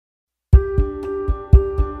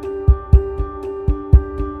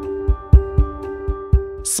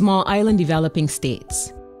Small island developing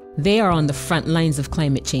states. They are on the front lines of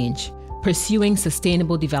climate change, pursuing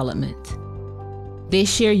sustainable development. They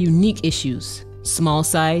share unique issues: small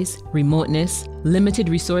size, remoteness, limited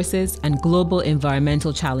resources, and global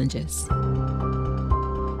environmental challenges.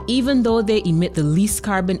 Even though they emit the least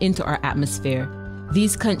carbon into our atmosphere,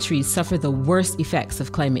 these countries suffer the worst effects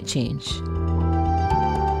of climate change.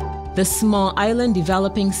 The Small Island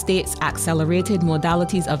Developing States Accelerated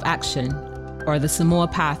Modalities of Action, or the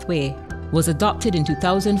SAMOA Pathway, was adopted in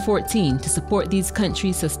 2014 to support these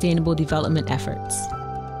countries' sustainable development efforts.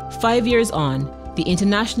 5 years on, the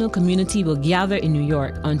international community will gather in New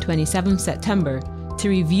York on 27 September to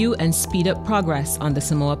review and speed up progress on the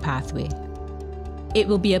SAMOA Pathway. It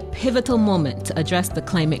will be a pivotal moment to address the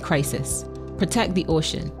climate crisis, protect the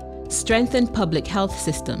ocean, strengthen public health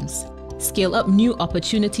systems, scale up new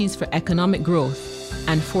opportunities for economic growth,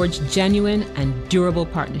 and forge genuine and durable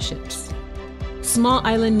partnerships. Small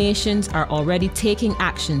island nations are already taking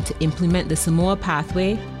action to implement the SAMOA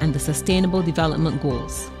Pathway and the Sustainable Development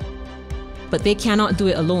Goals. But they cannot do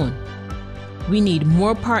it alone. We need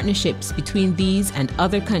more partnerships between these and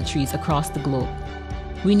other countries across the globe.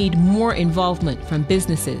 We need more involvement from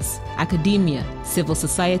businesses, academia, civil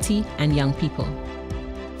society, and young people.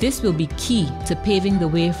 This will be key to paving the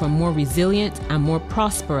way for more resilient and more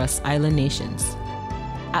prosperous island nations.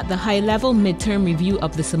 At the high-level midterm review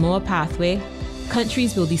of the SAMOA Pathway,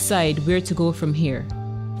 countries will decide where to go from here,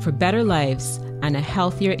 for better lives and a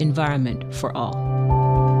healthier environment for all.